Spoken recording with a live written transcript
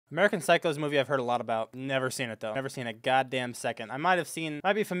American Psycho is a movie I've heard a lot about. Never seen it though. Never seen a goddamn second. I might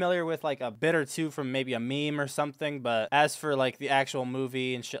be familiar with like a bit or two from maybe a meme or something, but as for like the actual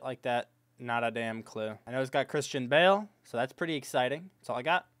movie and shit like that, not a damn clue. I know it's got Christian Bale, so that's pretty exciting. That's all I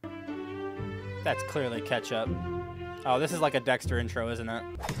got. That's clearly ketchup. Oh, this is like a Dexter intro, isn't it?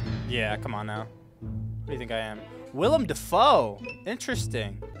 Yeah, come on now. What do you think I am? Willem Dafoe.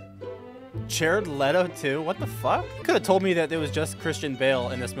 Interesting. Jared Leto too? What the fuck? You could have told me that there was just Christian Bale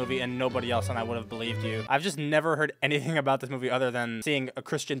in this movie and nobody else and I would have believed you. I've just never heard anything about this movie other than seeing a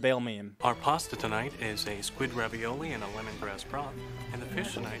Christian Bale meme. Our pasta tonight is a squid ravioli and a lemongrass broth. And the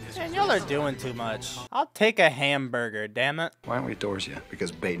fish tonight is... Man, y'all are doing too much. I'll take a hamburger, damn it. Why aren't we doors yet?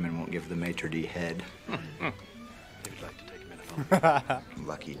 Because Bateman won't give the maitre d' head. If you'd like to take a minute.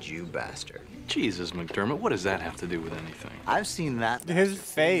 Lucky Jew bastard. Jesus, McDermott, what does that have to do with anything? I've seen that. His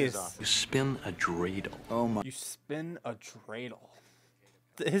face. You spin a dreidel. Oh my. You spin a dreidel.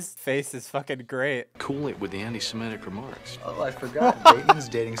 His face is fucking great. Cool it with the anti-Semitic remarks. Oh, I forgot. Bateman's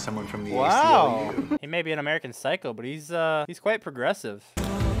dating someone from the Wow. ACLU. He may be an American Psycho, but he's quite progressive. You're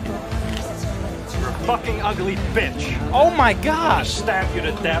a fucking ugly bitch. Oh my god! Stab you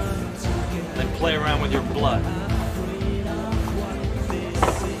to death, then play around with your blood.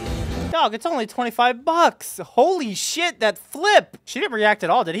 Dog, it's only 25 bucks. Holy shit, that flip. She didn't react at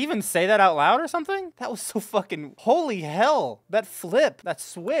all. Did he even say that out loud or something? That was so fucking, holy hell. That flip, that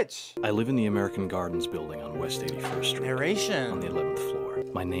switch. I live in the American Gardens building on West 81st Street. Narration. On the 11th floor.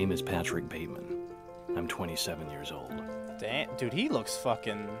 My name is Patrick Bateman. I'm 27 years old. Damn, dude, he looks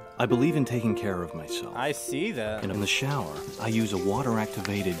fucking... I believe in taking care of myself. I see that. And in the shower, I use a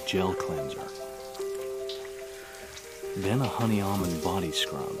water-activated gel cleanser. Then a honey almond body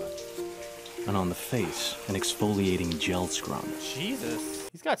scrub. And on the face, an exfoliating gel scrub. Jesus.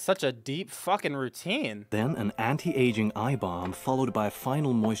 He's got such a deep fucking routine. Then an anti-aging eye balm followed by a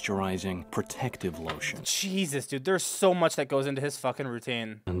final moisturizing protective lotion. Jesus, dude, there's so much that goes into his fucking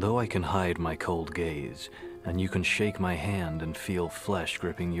routine. And though I can hide my cold gaze, and you can shake my hand and feel flesh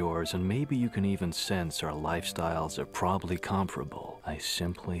gripping yours, and maybe you can even sense our lifestyles are probably comparable, I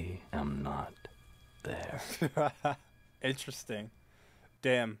simply am not there. Interesting.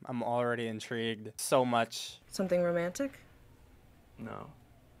 Damn, I'm already intrigued so much. Something romantic? No.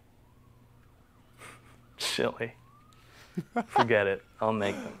 Silly. Forget it. I'll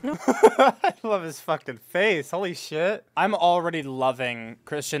make them. I love his fucking face. Holy shit. I'm already loving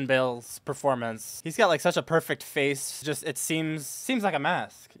Christian Bale's performance. He's got like such a perfect face. Just it seems like a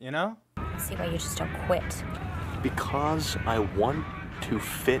mask, you know? I see why you just don't quit. Because I want to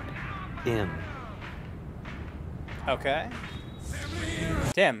fit in. Okay.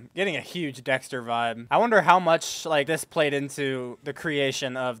 Damn, getting a huge Dexter vibe. I wonder how much like this played into the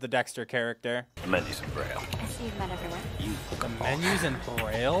creation of the Dexter character. The menu's in Braille. I see you've met everyone. The menu's in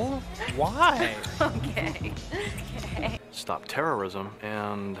Braille? Why? Okay. Okay. Stop terrorism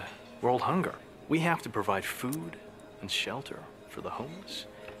and world hunger. We have to provide food and shelter for the homeless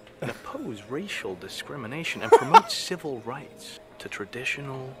and oppose racial discrimination and promote civil rights to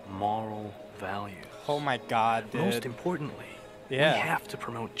traditional moral values. Oh my god, dude. Most importantly, yeah. we have to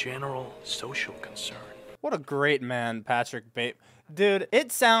promote general social concern. What a great man, Patrick Bateman. Dude,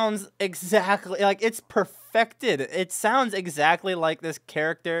 it sounds exactly like it's perfected. It sounds exactly like this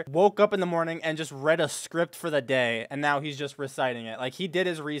character woke up in the morning and just read a script for the day, and now he's just reciting it. Like, he did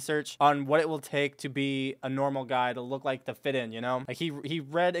his research on what it will take to be a normal guy, to look like, to fit in, you know? Like, he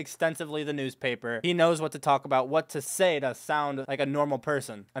read extensively the newspaper. He knows what to talk about, what to say to sound like a normal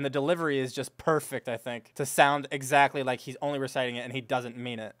person. And the delivery is just perfect, I think, to sound exactly like he's only reciting it and he doesn't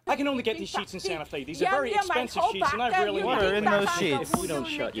mean it. I can only get these sheets in Santa Fe. These are very expensive sheets, and I really What want are in those sheets? If you don't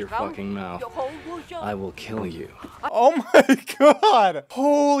shut your fucking mouth, I will kill you. Oh my god!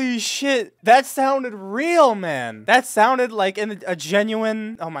 Holy shit! That sounded real, man! That sounded like a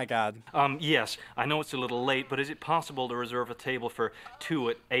genuine... Oh my god. Yes, I know it's a little late, but is it possible to reserve a table for 2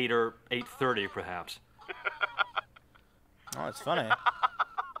 at 8 or 8:30, perhaps? Oh, it's funny.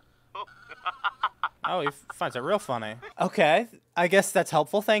 Oh, he finds it real funny. Okay, I guess that's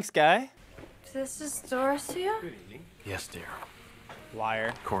helpful. Thanks, guy. This is Dorothea? Yes, dear.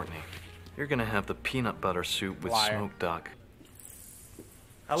 Liar. Courtney, you're gonna have the peanut butter soup with Liar. smoked duck.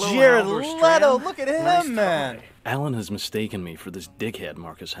 Jared Leto, look at him, man. Alan has mistaken me for this dickhead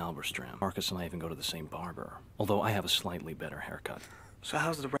Marcus Halberstram. Marcus and I even go to the same barber, although I have a slightly better haircut. So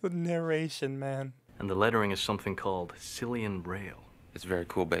how's the... The narration, man. And the lettering is something called Cillian Braille. It's very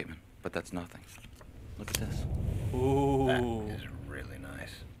cool, Bateman, but that's nothing. Look at this. Ooh. That is really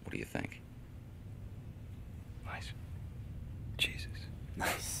nice. What do you think? Nice. Jesus.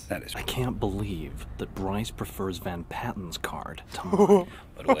 Nice. That is. I can't believe that Bryce prefers Van Patten's card to mine.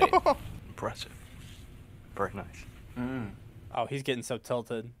 But wait. Impressive. Very nice. Oh, he's getting so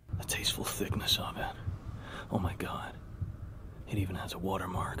tilted. The tasteful thickness of it. Oh my god. It even has a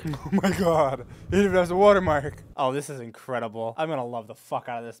watermark. Oh my god. It even has a watermark. Oh, this is incredible. I'm gonna love the fuck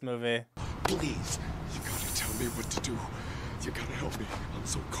out of this movie. Please, you gotta tell me what to do. You gotta help me. I'm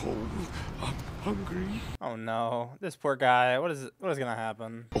so cold. I'm hungry. Oh no. This poor guy. What is gonna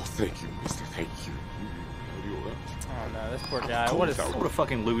happen? Oh, thank you, mister. Thank you. Oh no, this poor guy. What is... What a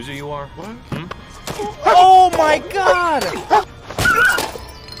fucking loser you are. What? Oh my god!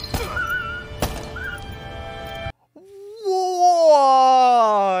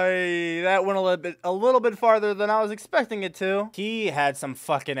 Why? That went a little bit farther than I was expecting it to. He had some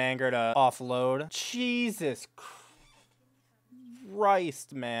fucking anger to offload. Jesus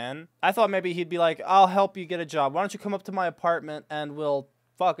Christ, man. I thought maybe he'd be like, I'll help you get a job. Why don't you come up to my apartment and we'll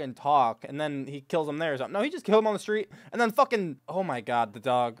fucking talk, and then he kills him there or something. No, he just killed him on the street, and then fucking, oh my god, the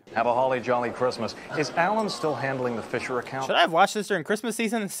dog. Have a holly jolly Christmas. Is Alan still handling the Fisher account? Should I have watched this during Christmas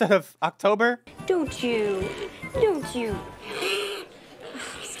season instead of October? Don't you? Don't you?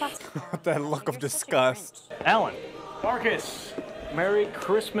 Stop. That look of disgust. Alan. Marcus. Merry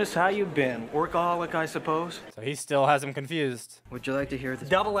Christmas. How you been? Workaholic, I suppose. So he still has him confused. Would you like to hear this?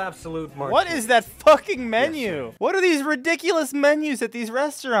 Double absolute martini. What is that fucking menu? What are these ridiculous menus at these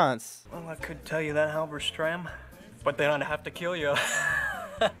restaurants? Well, I could tell you that, Halberstram, but then I'd have to kill you.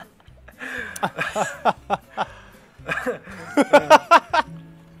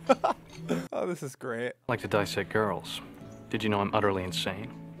 Oh, this is great. I like to dissect girls. Did you know I'm utterly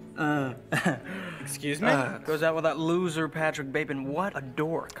insane? Excuse me? Goes out with that loser Patrick Bateman. What a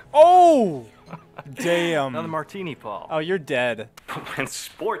dork. Oh! Damn. Another martini, Paul. Oh, you're dead. When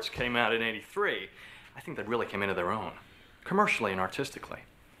sports came out in '83, I think they really came into their own, commercially and artistically.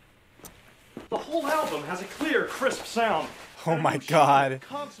 The whole album has a clear, crisp sound. Oh my god.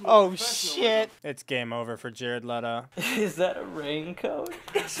 Oh shit. It's game over for Jared Leto. Is that a raincoat?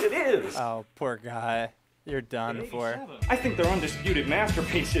 Yes, it is. Oh, poor guy. You're done for. I think they're undisputed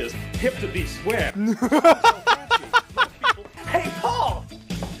masterpieces. Hip to be square. Hey, Paul!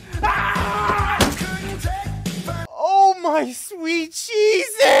 Oh my sweet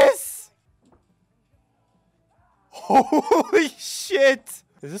Jesus! Holy shit!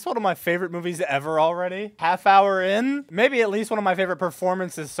 Is this one of my favorite movies ever already? Half hour in? Maybe at least one of my favorite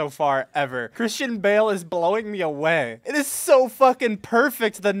performances so far ever. Christian Bale is blowing me away. It is so fucking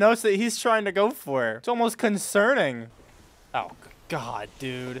perfect, the notes that he's trying to go for. It's almost concerning. Oh, God,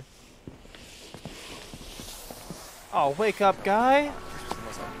 dude. Oh, wake up, guy.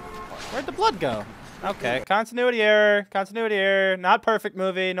 Where'd the blood go? Okay, continuity error, continuity error. Not perfect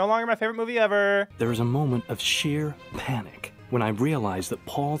movie, no longer my favorite movie ever. There is a moment of sheer panic when I realize that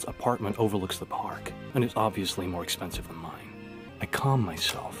Paul's apartment overlooks the park and is obviously more expensive than mine. I calm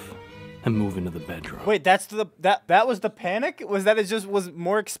myself and move into the bedroom. Wait, that was the panic? Was that it just was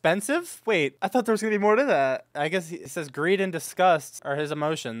more expensive? Wait, I thought there was gonna be more to that. I guess it says greed and disgust are his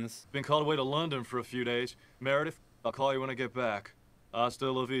emotions. Been called away to London for a few days. Meredith, I'll call you when I get back.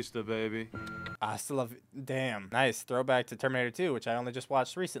 Hasta la vista, baby. Hasta la damn. Nice. Throwback to Terminator 2, which I only just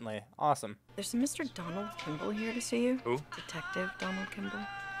watched recently. Awesome. There's a Mr. Donald Kimball here to see you. Who? Detective Donald Kimball.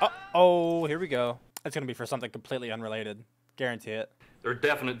 Oh, here we go. It's gonna be for something completely unrelated. Guarantee it. There are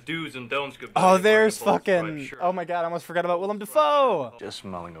definite do's and don'ts. Oh, there's fucking... Oh my god, I almost forgot about Willem Dafoe! Just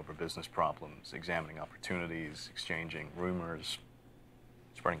mulling over business problems, examining opportunities, exchanging rumors,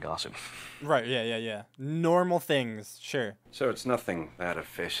 spreading gossip. Right, yeah. Normal things, sure. So it's nothing that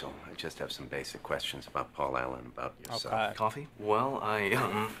official. I just have some basic questions about Paul Allen, about yourself. Okay. Coffee? Well, I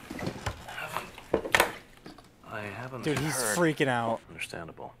haven't Dude, he's heard. freaking out.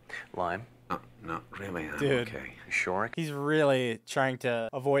 Understandable. Lime? Oh, no, really, I'm Dude. okay. Shorek? He's really trying to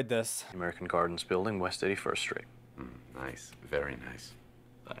avoid this. American Gardens Building, West 81st Street. Nice, very nice.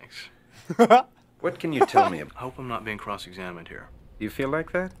 Thanks. What can you tell me about? I hope I'm not being cross-examined here. You feel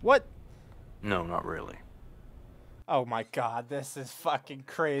like that? What? No, not really. Oh my god, this is fucking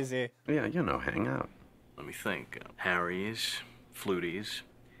crazy. Yeah, you know, hang out. Let me think. Harry's, Fluties,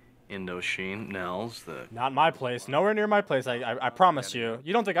 Indochine, Nell's, the... Not my place. Nowhere near my place, I promise you.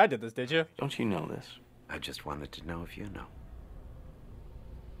 You don't think I did this, did you? Don't you know this? I just wanted to know if you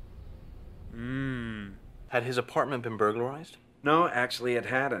know. Had his apartment been burglarized? No, actually it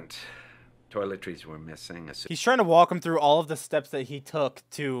hadn't. Toiletries were missing. He's trying to walk him through all of the steps that he took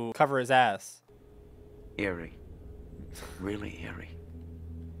to cover his ass. Eerie. Really eerie.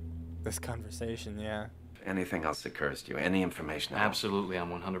 This conversation, yeah. If anything else occurs to you, any information at all? Absolutely, I'm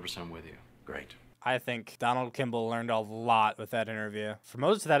 100% with you. Great. I think Donald Kimball learned a lot with that interview. For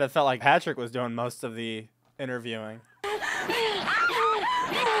most of that, it felt like Patrick was doing most of the interviewing.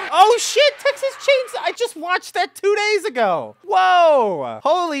 Oh shit, Texas Chainsaw! I just watched that 2 days ago! Whoa!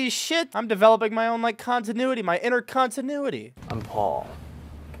 Holy shit! I'm developing my own, like, continuity, my inner continuity. I'm Paul.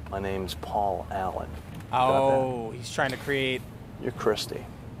 My name's Paul Allen. Oh, he's trying to create... You're Christy.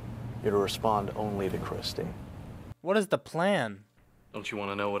 You're to respond only to Christy. What is the plan? Don't you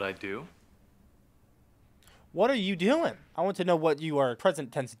want to know what I do? What are you doing? I want to know what you are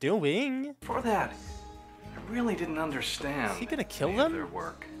present tense doing. For that, I really didn't understand. Is he gonna kill any of them? their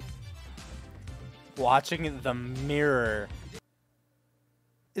work. Watching the mirror.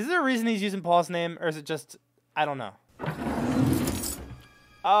 Is there a reason he's using Paul's name, or is it just... I don't know.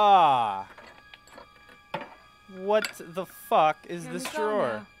 Ah. What the fuck is this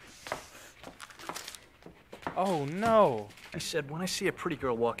drawer? Oh no. I said, when I see a pretty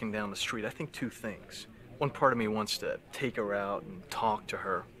girl walking down the street, I think two things. One part of me wants to take her out and talk to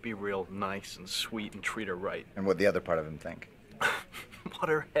her, be real nice and sweet and treat her right. And what the other part of him think? What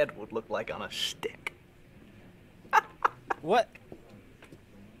her head would look like on a stick. What?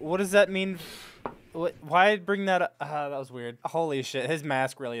 What does that mean? What? Why bring that up? That was weird. Holy shit, his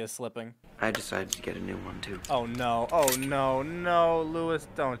mask really is slipping. I decided to get a new one too. Oh no, oh no, no, Lewis,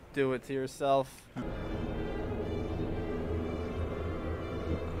 don't do it to yourself.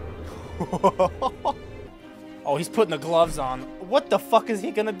 Oh, he's putting the gloves on. What the fuck is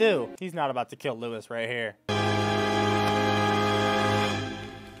he gonna do? He's not about to kill Lewis right here.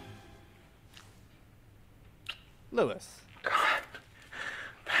 Lewis. God.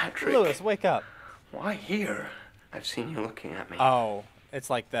 Patrick. Lewis, wake up. Why here? I've seen you looking at me. Oh, it's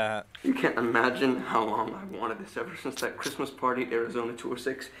like that. You can't imagine how long I've wanted this ever since that Christmas party at Arizona Tour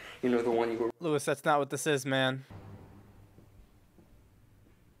 6. You know, the one you were... Lewis, that's not what this is, man.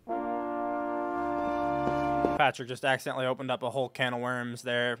 Patrick just accidentally opened up a whole can of worms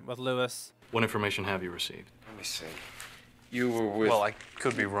there with Lewis. What information have you received? Let me see. You were with... Well, I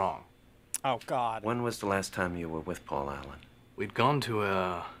could be wrong. Oh, God. When was the last time you were with Paul Allen? We'd gone to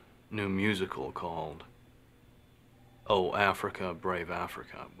a new musical called Oh, Africa, Brave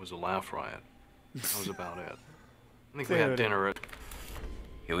Africa. It was a laugh riot. That was about it. I think we had dinner at...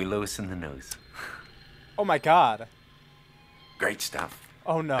 Huey Lewis in the News. Oh, my God. Great stuff.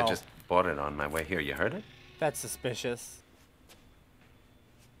 Oh, no. I just bought it on my way here. You heard it? That's suspicious.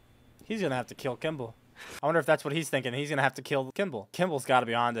 He's gonna have to kill Kimball. I wonder if that's what he's thinking. He's gonna have to kill Kimball. Kimball's gotta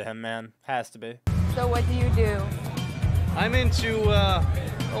be onto him, man. Has to be. So what do you do? I'm into,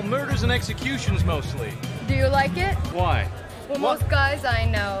 well, murders and executions mostly. Do you like it? Why? Well, most guys I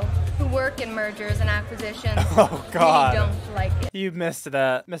know who work in mergers and acquisitions Oh, God. really don't like it. You missed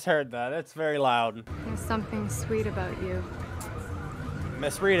that. Misheard that. It's very loud. There's something sweet about you.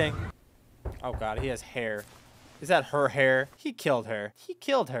 Misreading. Oh, God, he has hair. Is that her hair? He killed her. He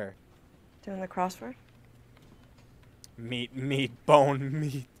killed her. Doing the crossword? Meat, meat, bone,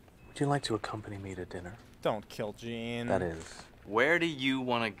 meat. Would you like to accompany me to dinner? Don't kill Gene. That is. Where do you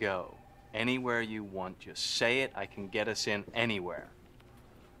want to go? Anywhere you want. Just say it. I can get us in anywhere.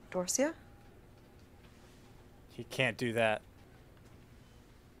 Dorcia? He can't do that.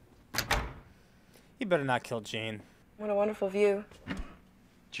 He better not kill Gene. What a wonderful view.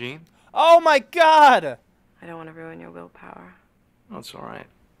 Gene? Oh my God! I don't want to ruin your willpower. That's all right.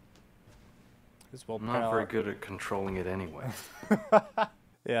 His I'm willpower. not very good at controlling it anyway.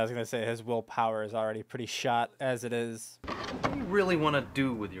 Yeah, I was gonna say his willpower is already pretty shot as it is. What do you really want to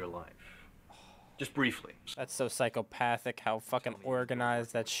do with your life? Just briefly. That's so psychopathic how fucking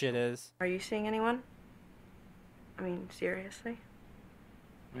organized that shit is. Are you seeing anyone? I mean, seriously?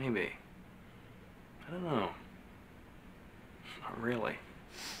 Maybe. I don't know. Not really.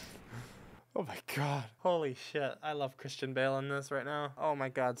 Oh my God. Holy shit. I love Christian Bale in this right now. Oh my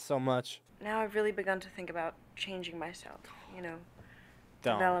God, so much. Now I've really begun to think about changing myself, you know.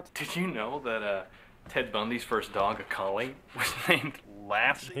 Don't. Develop. Did you know that Ted Bundy's first dog, a collie, was named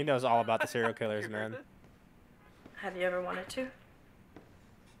Lassie? He knows all about the serial killers, man. Have you ever wanted to?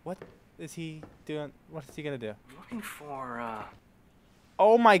 What is he doing? What is he gonna do? I'm looking for,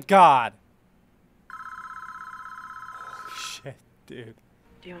 Oh my God. Holy shit, dude.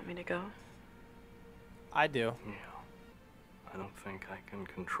 Do you want me to go? I do. Yeah. I don't think I can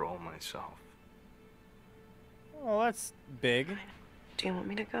control myself. Oh, that's big. Do you want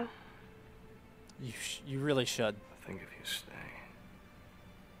me to go? You really should. I think if you stay,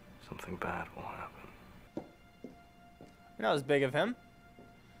 something bad will happen. You know, it was big of him.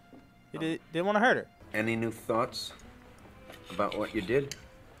 He didn't want to hurt her. Any new thoughts about what you did?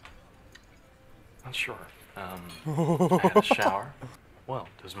 Not sure. I had a shower. Well,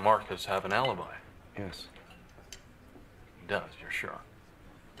 does Marcus have an alibi? Yes. He does, you're sure?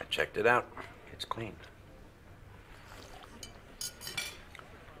 I checked it out. It's clean.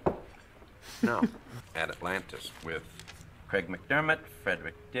 No. At Atlantis with Craig McDermott,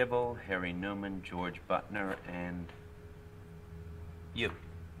 Frederick Dibble, Harry Newman, George Butner, and you.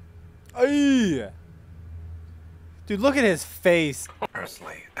 Ay! Dude, look at his face.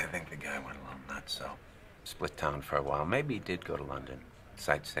 Personally, I think the guy went a little nuts, so split town for a while. Maybe he did go to London.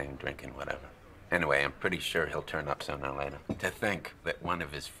 Sightseeing, drinking, whatever. Anyway, I'm pretty sure he'll turn up sooner or later. To think that one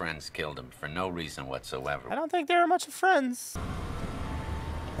of his friends killed him for no reason whatsoever. I don't think they were much of friends.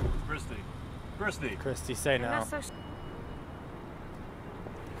 Christy. Christy, say no.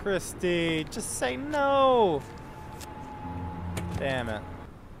 Christy, just say no. Damn it.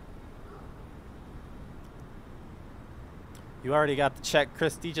 You already got the check,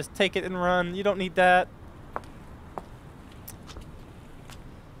 Christy. Just take it and run. You don't need that.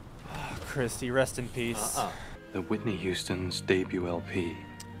 Oh, Christy, rest in peace. The Whitney Houston's debut LP,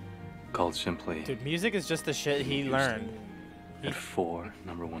 called simply... Dude, music is just the shit he learned. Had 4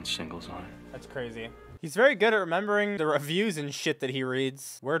 #1 singles on it. That's crazy. He's very good at remembering the reviews and shit that he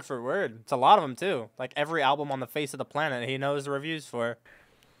reads, word for word. It's a lot of them, too. Like, every album on the face of the planet, he knows the reviews for.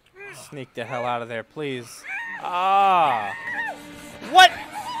 Sneak the hell out of there, please. Ah. What?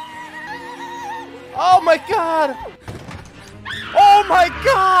 Oh, my God. Oh, my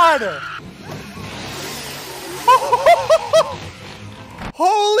God.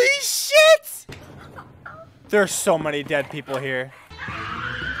 Holy shit. There's so many dead people here.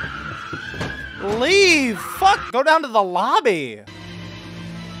 Leave! Fuck! Go down to the lobby!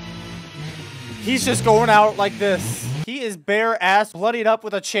 He's just going out like this. He is bare ass, bloodied up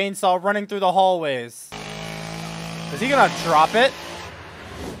with a chainsaw running through the hallways. Is he gonna drop it?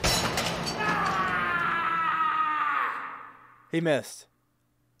 He missed.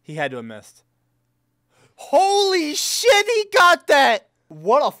 He had to have missed. Holy shit, he got that!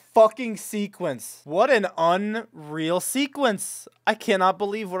 What a fucking sequence. What an unreal sequence. I cannot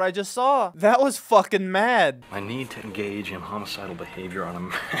believe what I just saw. That was fucking mad. My need to engage in homicidal behavior on a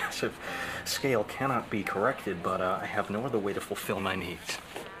massive scale cannot be corrected, but I have no other way to fulfill my needs.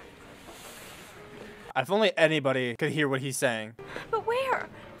 If only anybody could hear what he's saying. But where?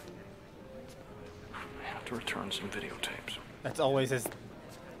 I have to return some videotapes. That's always his...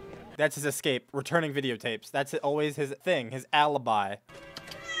 That's his escape. Returning videotapes. That's always his thing. His alibi.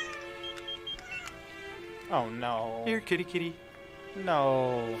 Oh, no. Here, kitty kitty.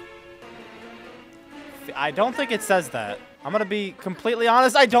 No. I don't think it says that. I'm gonna be completely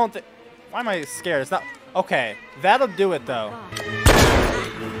honest. I don't think... Why am I scared? It's not... Okay. That'll do it, though.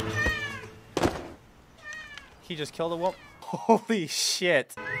 He just killed a woman. Holy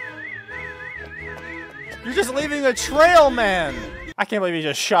shit. You're just leaving a trail, man. I can't believe he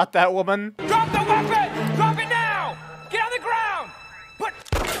just shot that woman. Drop the weapon! Drop it now! Get on the ground! Put...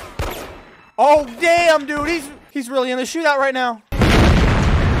 Oh, damn, dude. He's really in the shootout right now.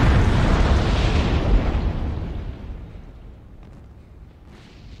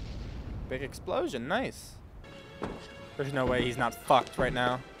 Big explosion. Nice. There's no way he's not fucked right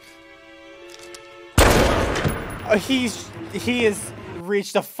now. He is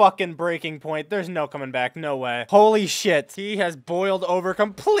reached a fucking breaking point. There's no coming back. No way. Holy shit. He has boiled over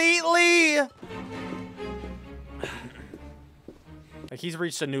completely. Like, he's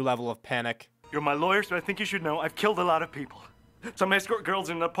reached a new level of panic. You're my lawyer, so I think you should know I've killed a lot of people. Some escort girls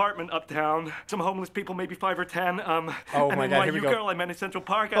in an apartment uptown. Some homeless people, maybe 5 or 10. Oh my and God, here we go. girl I met in Central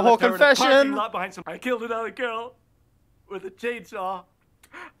Park. The whole confession. I parking lot behind some. I killed another girl with a chainsaw.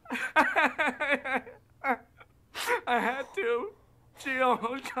 I had to. She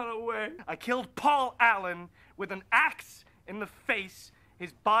almost got away. I killed Paul Allen with an axe in the face.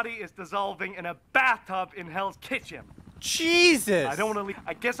 His body is dissolving in a bathtub in Hell's Kitchen. Jesus! I don't want to leave.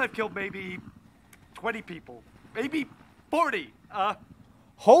 I guess I've killed maybe 20 people. Maybe 40.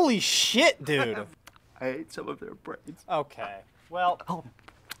 Holy shit, dude. I ate some of their brains. Okay. Well...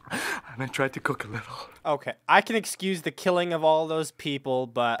 And I tried to cook a little. Okay. I can excuse the killing of all those people,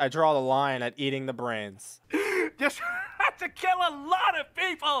 but I draw the line at eating the brains. Just had to kill a lot of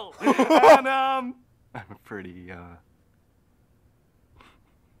people! And, I'm a pretty, I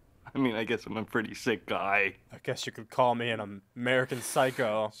mean, I guess I'm a pretty sick guy. I guess you could call me an American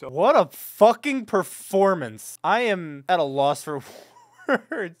Psycho. What a fucking performance. I am at a loss for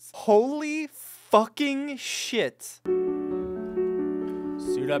words. Holy fucking shit.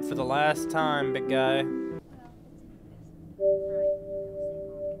 Suit up for the last time, big guy.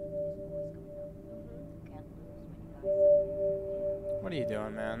 What are you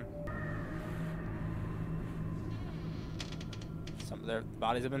doing, man? Some of their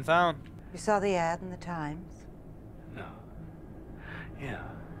bodies have been found. You saw the ad in the Times? No. Yeah.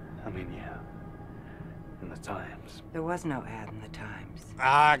 I mean, yeah. In the Times. There was no ad in the Times.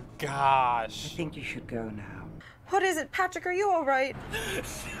 Ah, I gosh. think you should go now. What is it, Patrick? Are you all right?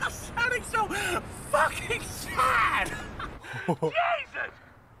 Sounding so fucking sad! Jesus!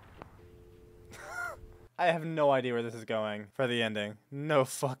 I have no idea where this is going for the ending. No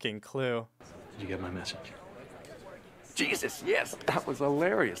fucking clue. Did you get my message? Jesus, yes, that was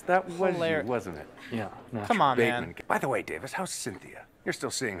hilarious. That was you, wasn't it? Yeah. Come on, Bateman. man. By the way, Davis, how's Cynthia? You're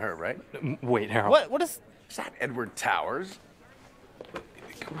still seeing her, right? Wait, Harold. What is... Is that Edward Towers?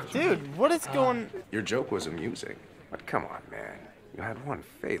 Dude, what is going... Your joke was amusing, but come on, man. You had one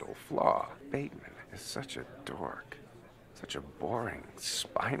fatal flaw. Bateman is such a dork. Such a boring,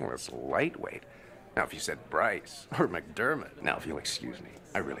 spineless lightweight. Now, if you said Bryce or McDermott... Now, if you'll excuse me,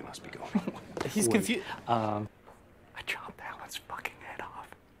 I really must be going. He's confused. I chopped Alan's fucking head off.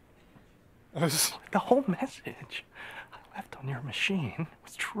 The whole message I left on your machine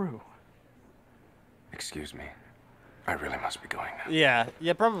was true. Excuse me. I really must be going now.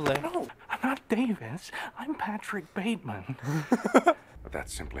 Yeah, probably. No, I'm not Davis. I'm Patrick Bateman. But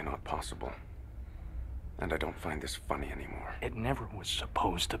that's simply not possible. And I don't find this funny anymore. It never was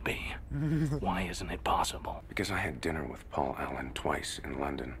supposed to be. Why isn't it possible? Because I had dinner with Paul Allen twice in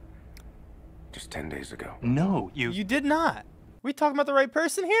London. Just 10 days ago. No, You did not. We talking about the right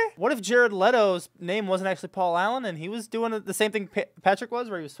person here? What if Jared Leto's name wasn't actually Paul Allen and he was doing the same thing Patrick was,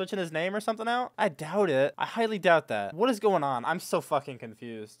 where he was switching his name or something out? I doubt it. I highly doubt that. What is going on? I'm so fucking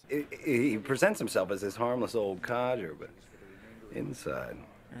confused. He presents himself as this harmless old codger, but inside.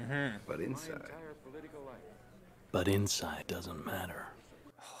 But inside. But inside doesn't matter.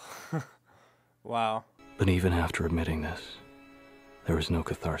 Wow. But even after admitting this, there is no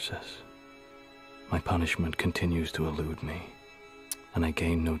catharsis. My punishment continues to elude me, and I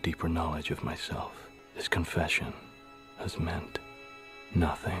gain no deeper knowledge of myself. This confession has meant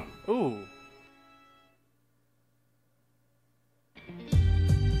nothing. Ooh.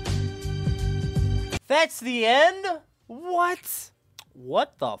 That's the end? What?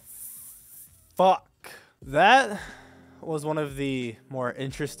 What the fuck? That was one of the more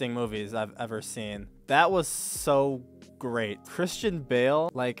interesting movies I've ever seen. That was so great. Christian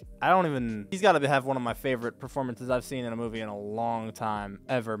Bale, like, he's got to have one of my favorite performances I've seen in a movie in a long time,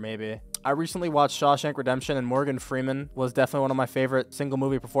 ever maybe. I recently watched Shawshank Redemption, and Morgan Freeman was definitely one of my favorite single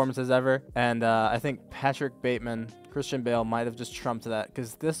movie performances ever. And I think Patrick Bateman, Christian Bale might have just trumped that,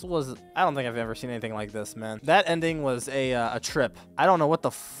 because this was, I don't think I've ever seen anything like this, man. That ending was a trip. I don't know what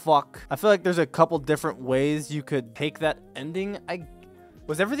the fuck. I feel like there's a couple different ways you could take that ending.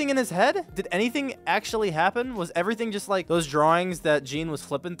 Was everything in his head? Did anything actually happen? Was everything just like those drawings that Gene was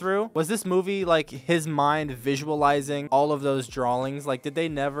flipping through? Was this movie like his mind visualizing all of those drawings? Like, did they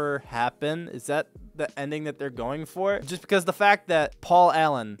never happen? Is that the ending that they're going for? Just because the fact that Paul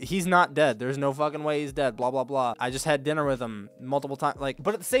Allen, he's not dead. There's no fucking way he's dead, blah, blah, blah. I just had dinner with him multiple times. Like,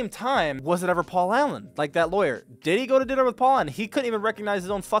 but at the same time, was it ever Paul Allen? Like that lawyer. Did he go to dinner with Paul Allen? He couldn't even recognize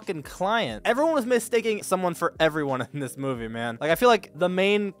his own fucking client. Everyone was mistaking someone for everyone in this movie, man. Like, I feel like the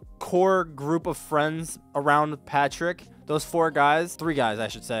main core group of friends around Patrick, those three guys, I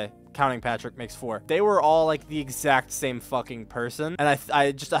should say, counting Patrick makes 4. They were all like the exact same fucking person, and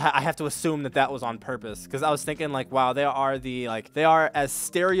I have to assume that was on purpose, because I was thinking like, wow, they are as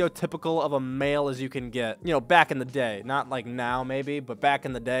stereotypical of a male as you can get. You know, back in the day, not like now maybe, but back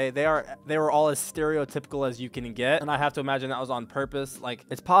in the day, they were all as stereotypical as you can get, and I have to imagine that was on purpose. Like,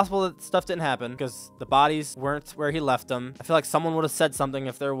 it's possible that stuff didn't happen because the bodies weren't where he left them. I feel like someone would have said something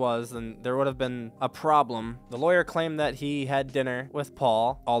if there was, and there would have been a problem. The lawyer claimed that he had dinner with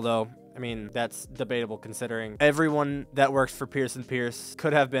Paul, although, I mean, that's debatable considering everyone that works for Pierce & Pierce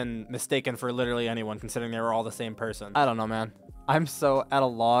could have been mistaken for literally anyone, considering they were all the same person. I don't know, man. I'm so at a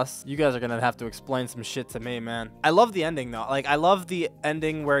loss. You guys are gonna have to explain some shit to me, man. I love the ending, though. Like, I love the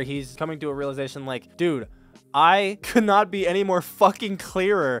ending where he's coming to a realization like, dude, I could not be any more fucking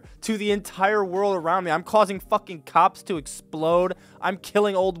clearer to the entire world around me. I'm causing fucking cops to explode. I'm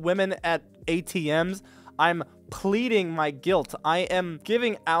killing old women at ATMs. I'm pleading my guilt. I am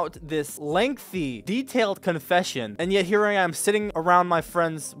giving out this lengthy, detailed confession, and yet here I am sitting around my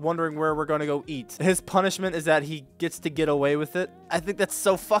friends wondering where we're going to go eat. His punishment is that he gets to get away with it. I think that's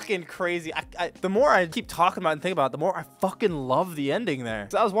so fucking crazy. The more I keep talking about it and think about it, the more I fucking love the ending there.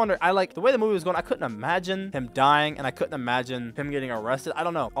 So I was wondering, the way the movie was going, I couldn't imagine him dying, and I couldn't imagine him getting arrested. I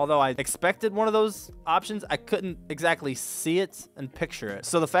don't know. Although I expected one of those options, I couldn't exactly see it and picture it.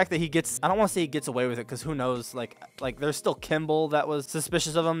 So the fact that I don't want to say he gets away with it, because who knows, Like there's still Kimball that was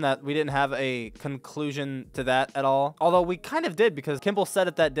suspicious of him, that we didn't have a conclusion to that at all. Although we kind of did, because Kimball said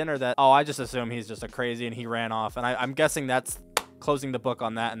at that dinner that, oh, I just assume he's just a crazy and he ran off. And I'm guessing that's closing the book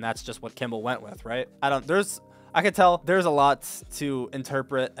on that, and that's just what Kimball went with, right? I could tell there's a lot to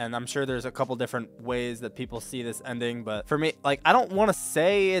interpret, and I'm sure there's a couple different ways that people see this ending. But for me, like, I don't want to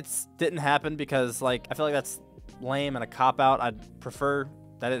say it's didn't happen, because like I feel like that's lame and a cop-out. I'd prefer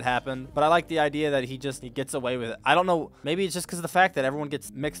that it happened, but I like the idea that he gets away with it. I don't know, maybe it's just because of the fact that everyone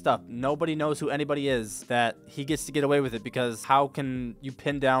gets mixed up. Nobody knows who anybody is, that he gets to get away with it, because how can you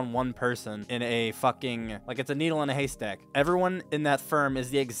pin down one person in a fucking, like, it's a needle in a haystack. Everyone in that firm is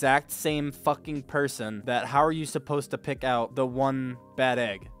the exact same fucking person. That how are you supposed to pick out the one bad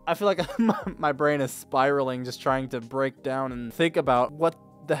egg? I feel like my brain is spiraling, just trying to break down and think about what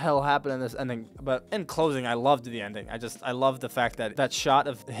the hell happened in this ending. But in closing, I loved the ending. I love the fact that that shot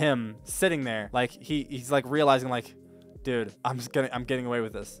of him sitting there, like he's like realizing, like, dude, I'm getting away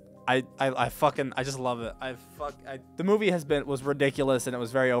with this. I just love it. The movie was ridiculous, and it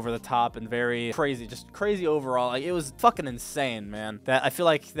was very over the top and very crazy, just crazy overall. Like, it was fucking insane, man. That I feel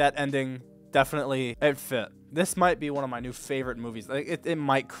like that ending definitely, it fit. This might be one of my new favorite movies. Like, it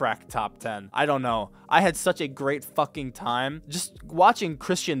might crack top 10. I don't know. I had such a great fucking time. Just watching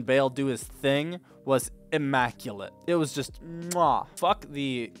Christian Bale do his thing was immaculate. It was just mwah. Fuck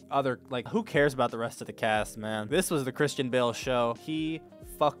the other, like, who cares about the rest of the cast, man? This was the Christian Bale show. He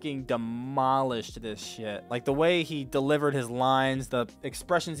fucking demolished this shit. Like, the way he delivered his lines, the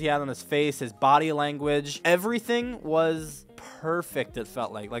expressions he had on his face, his body language, everything was perfect. It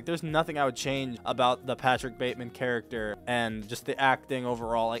felt like there's nothing I would change about the Patrick Bateman character and just the acting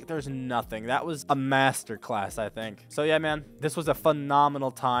overall. Like, there's nothing. That was a masterclass, I think. So yeah, man, this was a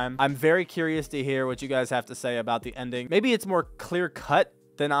phenomenal time. I'm very curious to hear what you guys have to say about the ending. Maybe it's more clear cut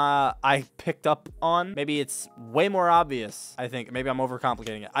than I picked up on. Maybe it's way more obvious. I think maybe I'm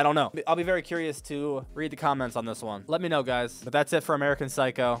overcomplicating it. I don't know. I'll be very curious to read the comments on this one. Let me know, guys. But that's it for American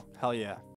Psycho. Hell yeah.